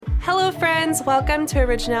Hello, friends. Welcome to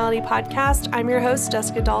Originality Podcast. I'm your host,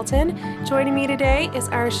 Jessica Dalton. Joining me today is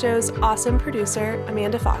our show's awesome producer,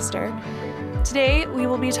 Amanda Foster. Today, we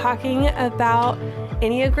will be talking about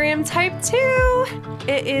Enneagram Type 2.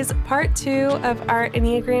 It is part 2 of our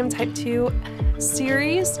Enneagram Type 2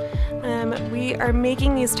 series. We are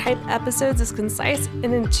making these type episodes as concise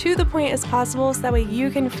and to the point as possible so that way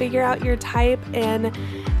you can figure out your type and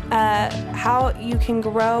how you can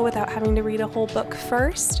grow without having to read a whole book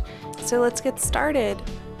first. So let's get started.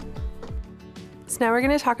 So now we're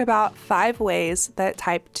going to talk about 5 ways that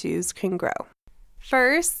type 2s can grow.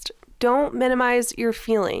 First, don't minimize your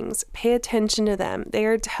feelings. Pay attention to them. They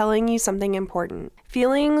are telling you something important.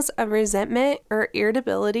 Feelings of resentment or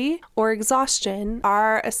irritability or exhaustion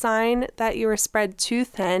are a sign that you are spread too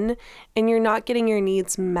thin and you're not getting your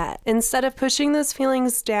needs met. Instead of pushing those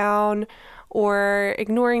feelings down or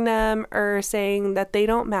ignoring them or saying that they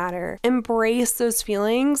don't matter, embrace those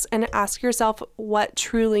feelings and ask yourself what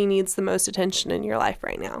truly needs the most attention in your life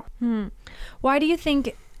right now. Why do you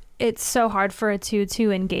think it's so hard for a 2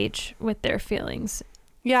 to engage with their feelings?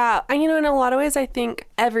 Yeah, in a lot of ways, I think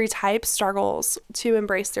every type struggles to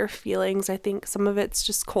embrace their feelings. I think some of it's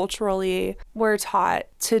just culturally, we're taught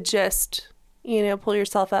to just, pull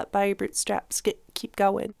yourself up by your bootstraps, keep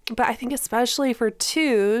going. But I think especially for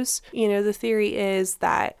 2s, the theory is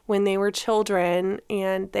that when they were children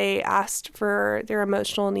and they asked for their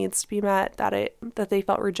emotional needs to be met, that they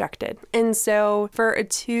felt rejected. And so for a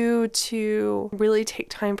 2 to really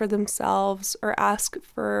take time for themselves or ask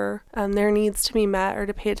for their needs to be met or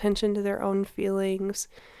to pay attention to their own feelings,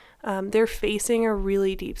 they're facing a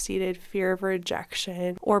really deep-seated fear of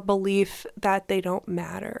rejection or belief that they don't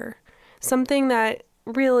matter. Something that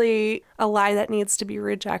really a lie that needs to be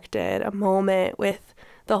rejected, a moment with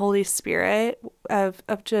the Holy Spirit of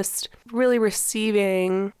just really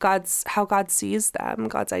receiving how God sees them,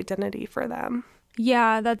 God's identity for them.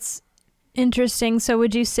 Yeah, that's interesting. So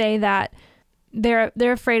would you say that they're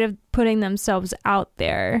afraid of putting themselves out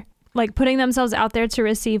there, like putting themselves out there to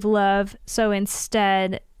receive love, so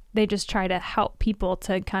instead they just try to help people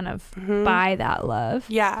to kind of buy that love?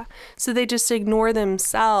 Yeah. So they just ignore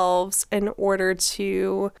themselves in order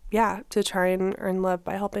to try and earn love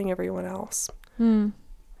by helping everyone else.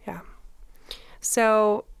 Yeah.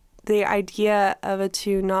 So the idea of a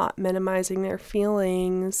 2 not minimizing their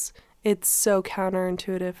feelings, it's so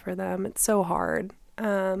counterintuitive for them. It's so hard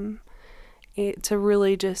to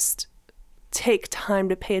really just take time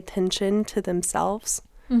to pay attention to themselves.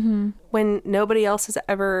 When nobody else has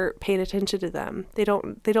ever paid attention to them. They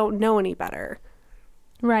don't know any better.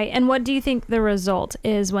 Right. And what do you think the result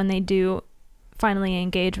is when they do finally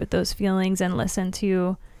engage with those feelings and listen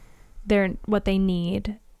to what they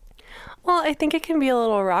need? Well, I think it can be a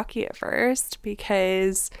little rocky at first,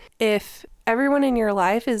 because if everyone in your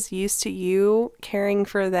life is used to you caring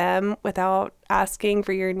for them without asking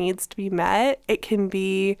for your needs to be met, it can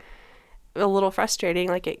be a little frustrating.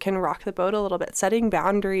 Like, it can rock the boat a little bit. Setting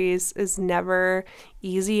boundaries is never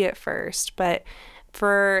easy at first, but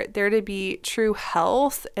for there to be true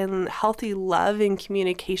health and healthy love and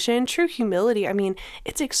communication, true humility,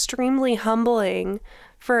 it's extremely humbling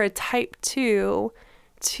for a type 2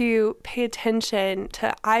 to pay attention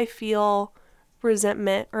to, I feel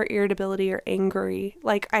resentment or irritability or angry.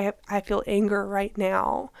 Like, I feel anger right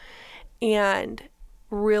now. And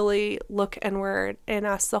really look inward and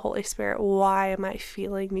ask the Holy Spirit, why am I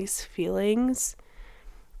feeling these feelings?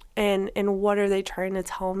 And what are they trying to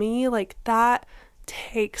tell me? Like, that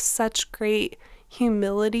takes such great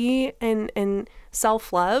humility and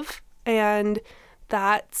self-love. And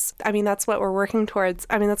that's what we're working towards.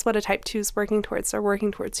 That's what a type 2 is working towards. They're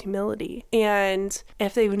working towards humility. And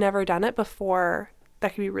if they've never done it before,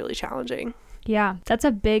 that can be really challenging. Yeah, that's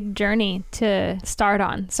a big journey to start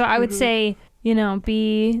on. So I would say,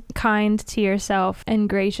 be kind to yourself and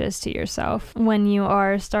gracious to yourself when you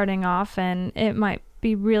are starting off, and it might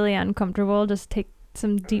be really uncomfortable. Just take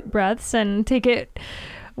some deep breaths and take it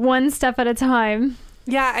one step at a time.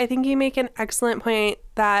 Yeah, I think you make an excellent point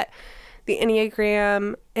that the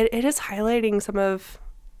Enneagram, it is highlighting some of,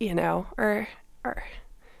 or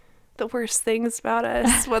the worst things about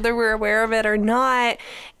us, whether we're aware of it or not.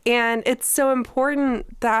 And it's so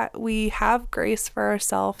important that we have grace for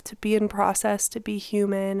ourselves, to be in process, to be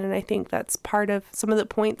human. And I think that's part of some of the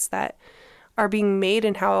points that are being made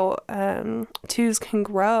and how 2s can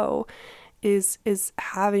grow is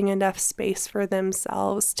having enough space for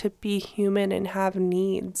themselves to be human and have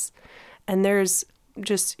needs. And there's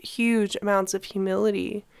just huge amounts of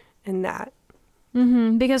humility in that.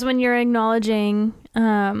 Because when you're acknowledging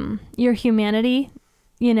your humanity,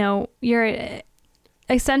 you're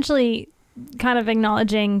essentially kind of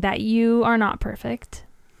acknowledging that you are not perfect,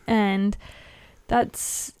 and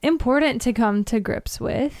that's important to come to grips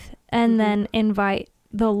with, and then invite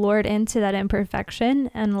the Lord into that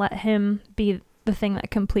imperfection and let him be the thing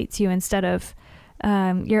that completes you instead of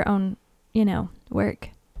your own, work.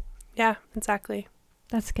 Yeah, exactly.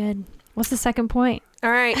 That's good. What's the second point?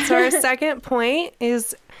 All right. So our second point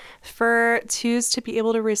is for twos to be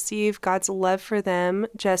able to receive God's love for them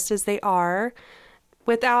just as they are,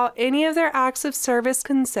 without any of their acts of service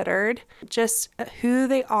considered, just who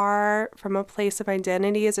they are from a place of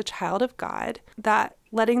identity as a child of God, that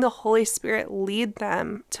letting the Holy Spirit lead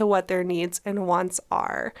them to what their needs and wants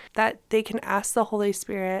are, that they can ask the Holy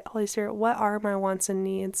Spirit, what are my wants and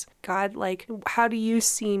needs? God, like, how do you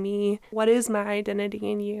see me? What is my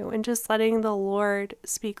identity in you? And just letting the Lord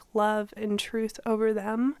speak love and truth over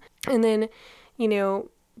them. And then,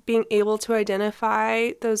 being able to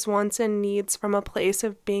identify those wants and needs from a place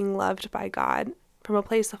of being loved by God, from a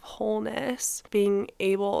place of wholeness, being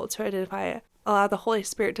able to identify, allow the Holy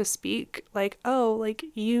Spirit to speak, like, oh, like,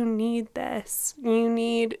 you need this. You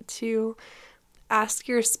need to ask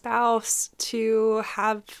your spouse to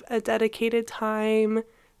have a dedicated time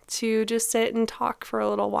to just sit and talk for a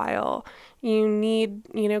little while. You need,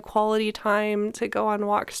 quality time to go on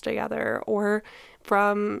walks together, or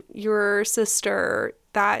from your sister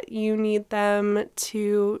that you need them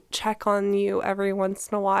to check on you every once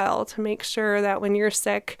in a while to make sure that when you're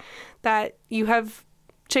sick that you have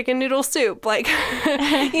chicken noodle soup, like,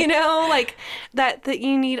 like that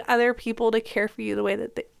you need other people to care for you the way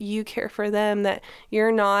that you care for them, that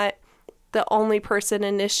you're not the only person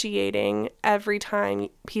initiating every time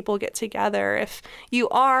people get together. If you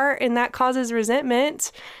are, and that causes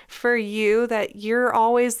resentment for you, that you're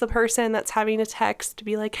always the person that's having to text to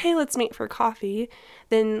be like, hey, let's meet for coffee,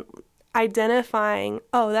 then identifying,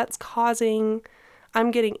 oh, that's causing,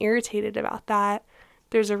 I'm getting irritated about that.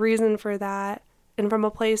 There's a reason for that. And from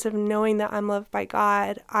a place of knowing that I'm loved by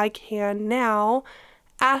God, I can now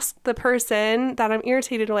ask the person that I'm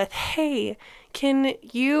irritated with, hey, can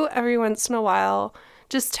you every once in a while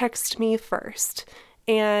just text me first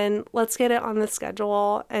and let's get it on the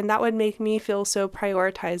schedule? And that would make me feel so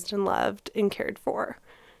prioritized and loved and cared for,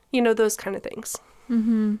 those kind of things.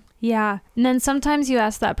 Mm-hmm. Yeah. And then sometimes you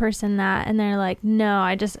ask that person that and they're like, no,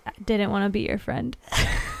 I just didn't want to be your friend.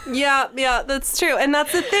 Yeah, that's true. And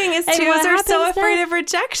that's the thing is twos are so afraid of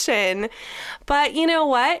rejection. But you know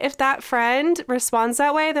what? If that friend responds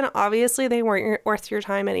that way, then obviously they weren't worth your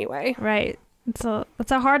time anyway. Right. It's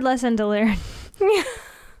a hard lesson to learn.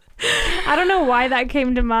 I don't know why that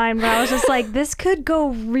came to mind, but I was just like, this could go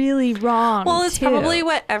really wrong. Well, it's probably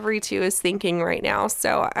what every two is thinking right now.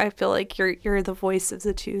 So I feel like you're the voice of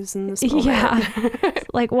the twos in this moment. Yeah.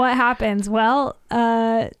 Like, what happens? Well,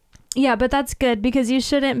 yeah, but that's good because you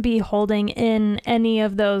shouldn't be holding in any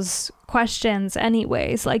of those questions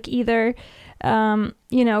anyways. Like, either,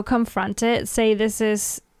 confront it, say this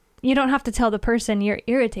is, you don't have to tell the person you're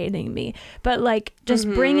irritating me, but like just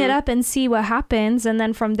bring it up and see what happens. And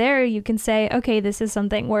then from there you can say, okay, this is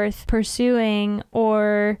something worth pursuing,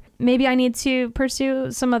 or maybe I need to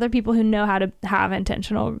pursue some other people who know how to have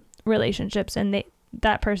intentional relationships, and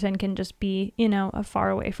that person can just be, a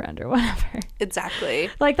faraway friend or whatever.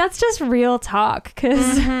 Exactly. Like, that's just real talk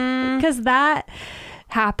because that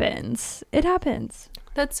happens. It happens.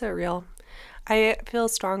 That's so real. I feel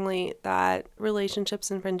strongly that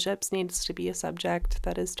relationships and friendships needs to be a subject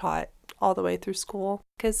that is taught all the way through school,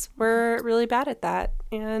 because we're really bad at that,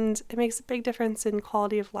 and it makes a big difference in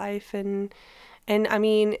quality of life and I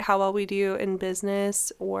mean how well we do in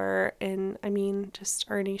business, or in just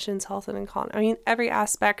our nation's health and economy. Every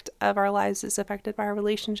aspect of our lives is affected by our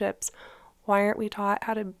relationships. Why aren't we taught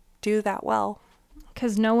how to do that well?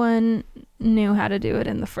 Because no one knew how to do it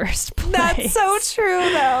in the first place. That's so true,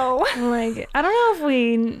 though. Like, I don't know if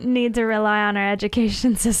we need to rely on our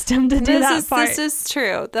education system to do that part. This is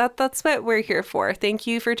true. That's what we're here for. Thank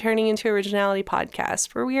you for turning into Originality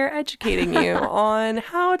Podcast, where we are educating you on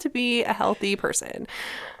how to be a healthy person.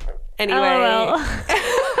 Anyway.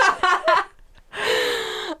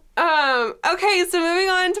 Okay, so moving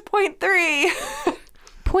on to point 3.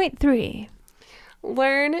 Point 3.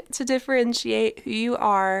 Learn to differentiate who you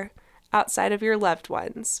are outside of your loved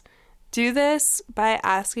ones. Do this by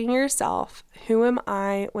asking yourself, who am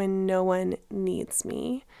I when no one needs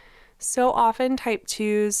me? So often type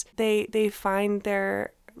 2s, they find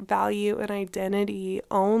their value and identity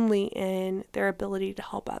only in their ability to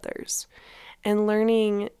help others. And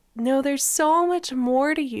learning, no, there's so much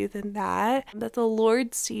more to you than that the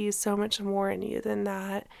Lord sees so much more in you than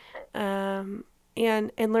that.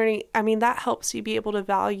 and learning, I mean, that helps you be able to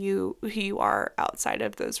value who you are outside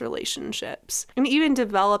of those relationships and even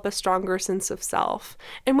develop a stronger sense of self.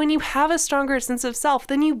 And when you have a stronger sense of self,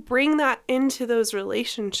 then you bring that into those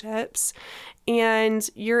relationships and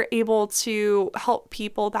you're able to help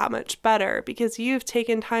people that much better because you've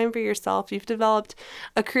taken time for yourself. You've developed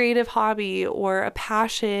a creative hobby or a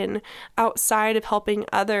passion outside of helping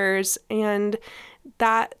others, and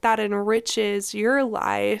that enriches your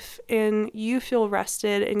life and you feel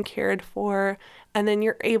rested and cared for, and then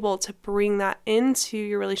you're able to bring that into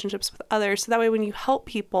your relationships with others. So that way when you help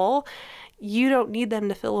people, you don't need them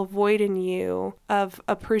to fill a void in you of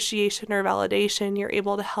appreciation or validation. You're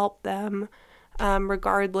able to help them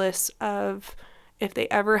regardless of if they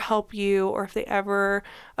ever help you or if they ever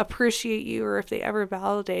appreciate you or if they ever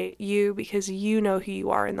validate you, because you know who you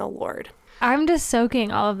are in the Lord. I'm just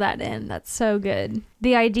soaking all of that in. That's so good.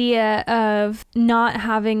 The idea of not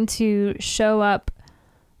having to show up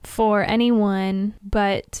for anyone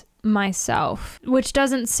but myself, which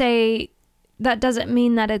doesn't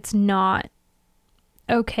mean that it's not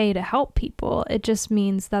okay to help people. It just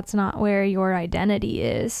means that's not where your identity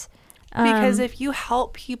is. Because if you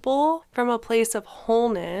help people from a place of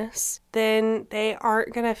wholeness, then they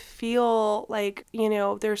aren't going to feel like,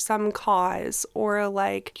 there's some cause or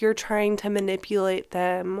like you're trying to manipulate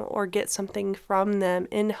them or get something from them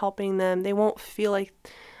in helping them. They won't feel like,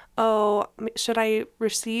 oh, should I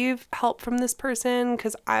receive help from this person?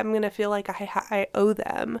 Because I'm going to feel like I owe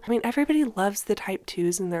them. I mean, everybody loves the type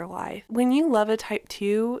 2s in their life. When you love a type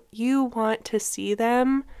 2, you want to see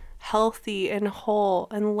them healthy and whole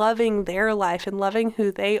and loving their life and loving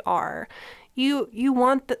who they are. You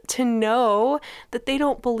want to know that they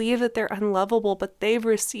don't believe that they're unlovable, but they've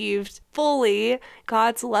received fully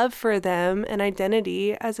God's love for them and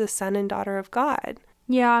identity as a son and daughter of God.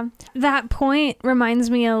 Yeah, that point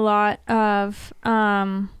reminds me a lot of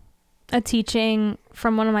a teaching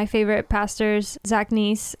from one of my favorite pastors, Zach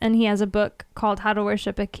Neese, and he has a book called How to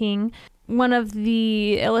Worship a King. One of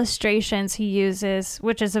the illustrations he uses,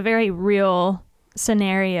 which is a very real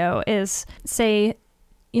scenario, is say,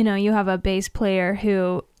 you have a bass player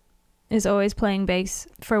who is always playing bass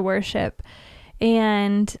for worship,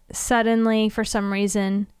 and suddenly, for some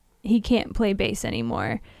reason, he can't play bass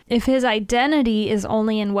anymore. If his identity is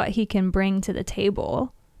only in what he can bring to the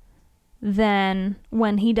table, then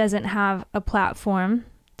when he doesn't have a platform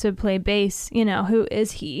to play bass, who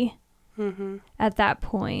is he at that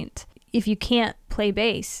point? If you can't play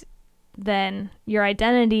bass, then your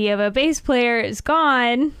identity of a bass player is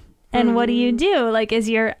gone. And what do you do? Like, is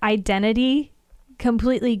your identity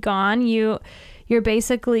completely gone? You're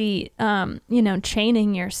basically,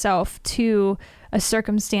 chaining yourself to a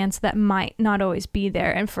circumstance that might not always be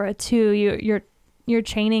there. And for a 2, you're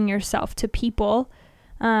chaining yourself to people,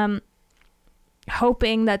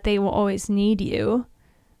 hoping that they will always need you,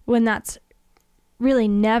 when that's really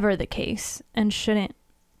never the case and shouldn't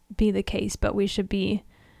be the case. But we should be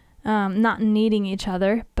not needing each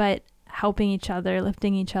other, but helping each other,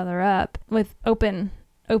 lifting each other up with open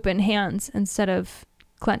hands instead of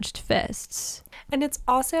clenched fists. And it's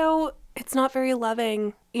not very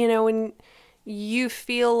loving, when you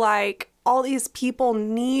feel like all these people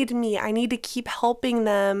need me, I need to keep helping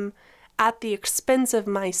them at the expense of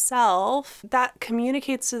myself. That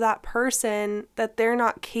communicates to that person that they're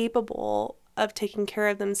not capable of taking care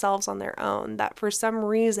of themselves on their own, that for some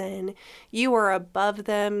reason you are above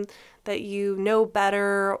them, that you know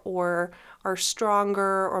better or are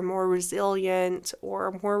stronger or more resilient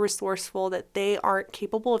or more resourceful, that they aren't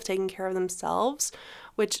capable of taking care of themselves,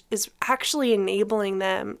 which is actually enabling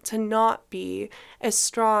them to not be as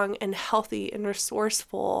strong and healthy and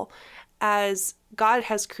resourceful as God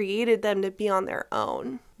has created them to be on their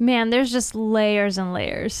own. Man, there's just layers and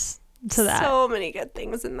layers to that. So many good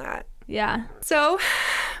things in that. Yeah. So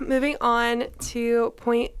moving on to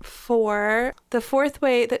point 4, the 4th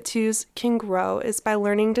way that 2s can grow is by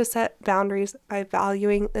learning to set boundaries by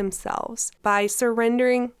valuing themselves, by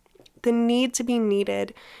surrendering the need to be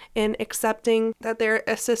needed and accepting that their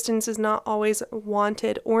assistance is not always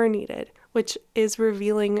wanted or needed, which is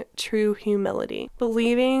revealing true humility.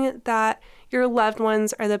 Believing that your loved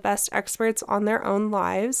ones are the best experts on their own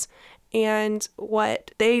lives and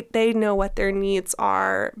what they know what their needs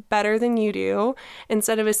are better than you do,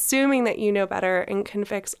 instead of assuming that you know better and can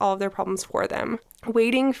fix all of their problems for them.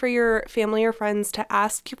 Waiting for your family or friends to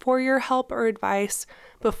ask for your help or advice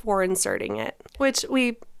before inserting it, which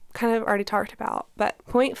we kind of already talked about. But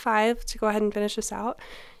point 5, to go ahead and finish this out,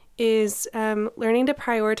 is learning to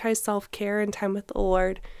prioritize self-care and time with the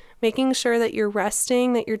Lord. Making sure that you're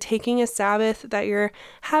resting, that you're taking a Sabbath, that you're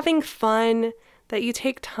having fun, that you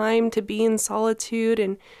take time to be in solitude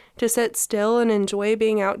and to sit still and enjoy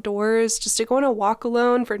being outdoors, just to go on a walk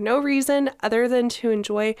alone for no reason other than to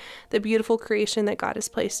enjoy the beautiful creation that God has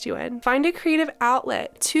placed you in. Find a creative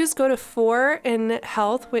outlet. 2s go to 4 in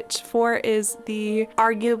health, which 4 is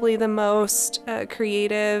arguably the most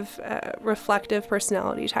creative, reflective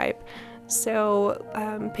personality type. So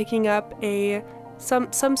picking up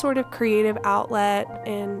some sort of creative outlet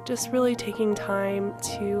and just really taking time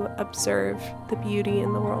to observe the beauty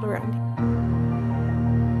in the world around you.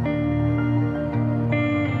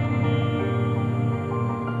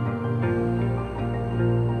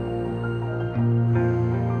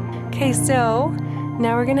 Okay, so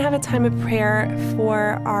now we're going to have a time of prayer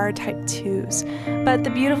for our type 2s. But the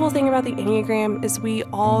beautiful thing about the Enneagram is we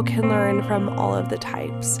all can learn from all of the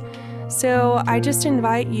types. So I just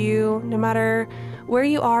invite you, no matter where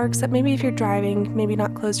you are, except maybe if you're driving, maybe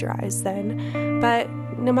not close your eyes then, but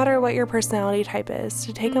no matter what your personality type is,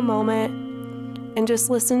 to take a moment and just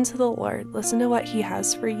listen to the Lord. Listen to what He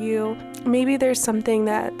has for you. Maybe there's something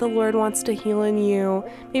that the Lord wants to heal in you.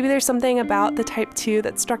 Maybe there's something about the type 2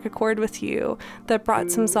 that struck a chord with you, that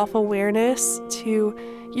brought some self-awareness to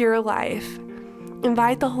your life.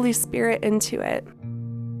 Invite the Holy Spirit into it.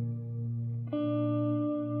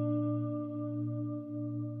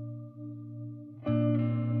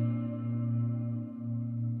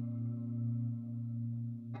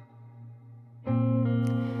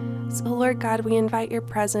 So, Lord God, we invite your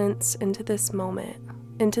presence into this moment,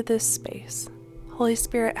 into this space. Holy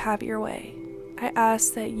Spirit, have your way. I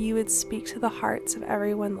ask that you would speak to the hearts of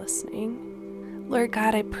everyone listening. Lord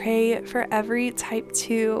God, I pray for every type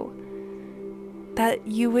 2 that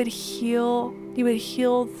you would heal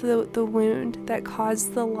the wound that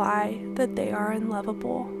caused the lie that they are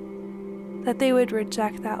unlovable, that they would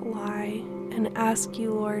reject that lie and ask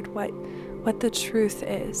you, Lord, what the truth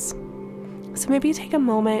is. So maybe take a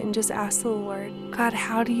moment and just ask the Lord, God,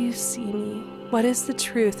 how do you see me? What is the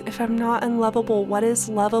truth? If I'm not unlovable, what is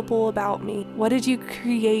lovable about me? What did you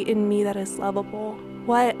create in me that is lovable?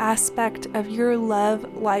 What aspect of your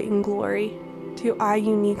love, light, and glory do I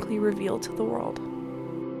uniquely reveal to the world?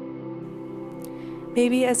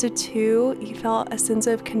 Maybe as a 2, you felt a sense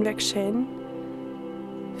of conviction,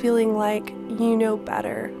 feeling like you know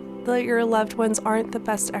better, that your loved ones aren't the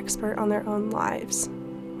best expert on their own lives.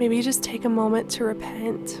 Maybe just take a moment to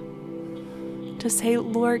repent, to say,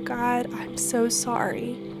 Lord God, I'm so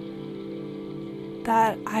sorry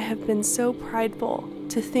that I have been so prideful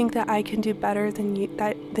to think that I can do better than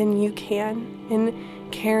you can in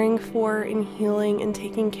caring for and healing and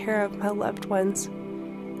taking care of my loved ones.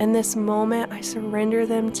 In this moment, I surrender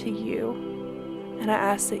them to you, and I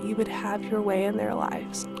ask that you would have your way in their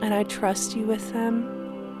lives. And I trust you with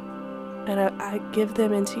them, and I give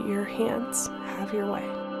them into your hands. Have your way.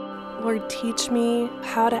 Lord, teach me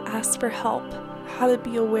how to ask for help, how to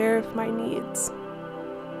be aware of my needs.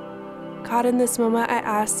 God, in this moment, I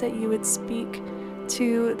ask that you would speak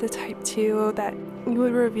to the type 2, that you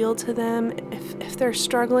would reveal to them if they're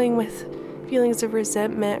struggling with feelings of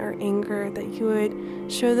resentment or anger, that you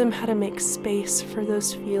would show them how to make space for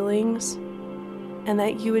those feelings, and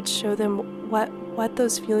that you would show them what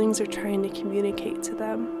those feelings are trying to communicate to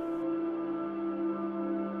them.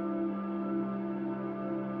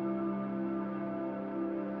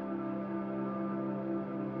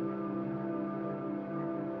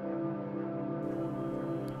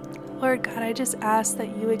 Lord God, I just ask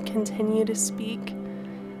that you would continue to speak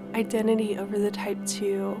identity over the type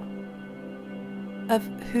 2 of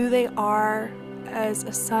who they are as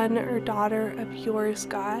a son or daughter of yours,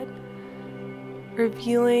 God,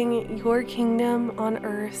 revealing your kingdom on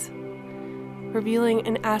earth, revealing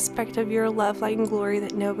an aspect of your love, light, and glory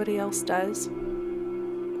that nobody else does.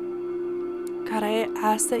 God, I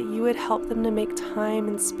ask that you would help them to make time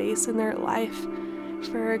and space in their life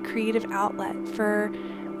for a creative outlet, for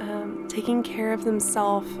taking care of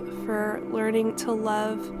themselves, for learning to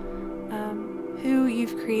love who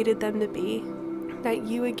you've created them to be, that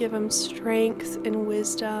you would give them strength and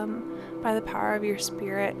wisdom by the power of your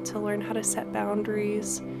Spirit to learn how to set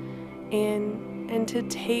boundaries and to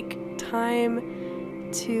take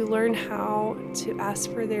time to learn how to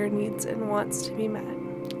ask for their needs and wants to be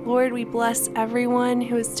met. Lord, we bless everyone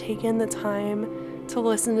who has taken the time to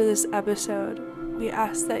listen to this episode. We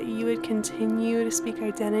ask that you would continue to speak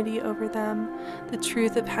identity over them, the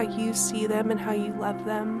truth of how you see them and how you love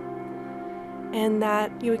them, and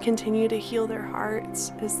that you would continue to heal their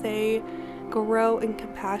hearts as they grow in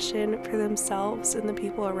compassion for themselves and the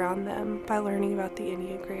people around them by learning about the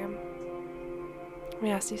Enneagram.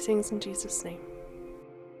 We ask these things in Jesus' name.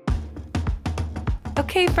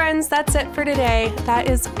 Okay, friends, that's it for today. That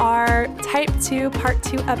is our Type 2 Part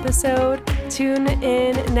 2 episode. Tune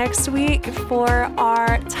in next week for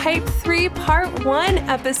our Type 3 Part 1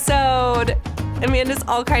 episode. Amanda's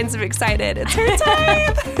all kinds of excited. It's her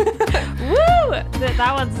time. Woo!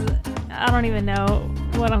 That one's, I don't even know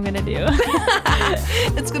what I'm gonna do.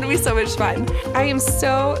 It's gonna be so much fun. I am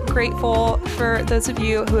so grateful for those of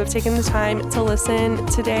you who have taken the time to listen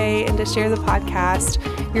today and to share the podcast.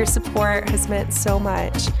 Your support has meant so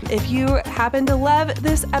much. If you happen to love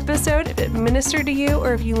this episode, if it ministered to you,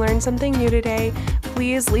 or if you learned something new today,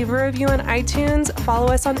 please leave a review on iTunes. Follow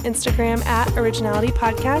us on Instagram at Originality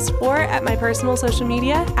Podcast, or at my personal social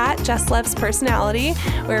media at Just Loves Personality,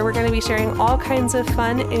 where we're going to be sharing all kinds of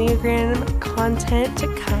fun Enneagram content to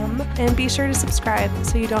come. And be sure to subscribe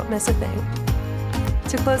so you don't miss a thing.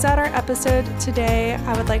 To close out our episode today,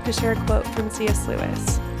 I would like to share a quote from C.S.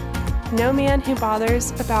 Lewis. No man who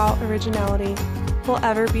bothers about originality will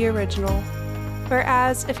ever be original,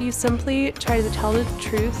 whereas if you simply try to tell the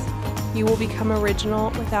truth, you will become original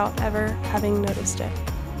without ever having noticed it.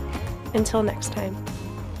 Until next time.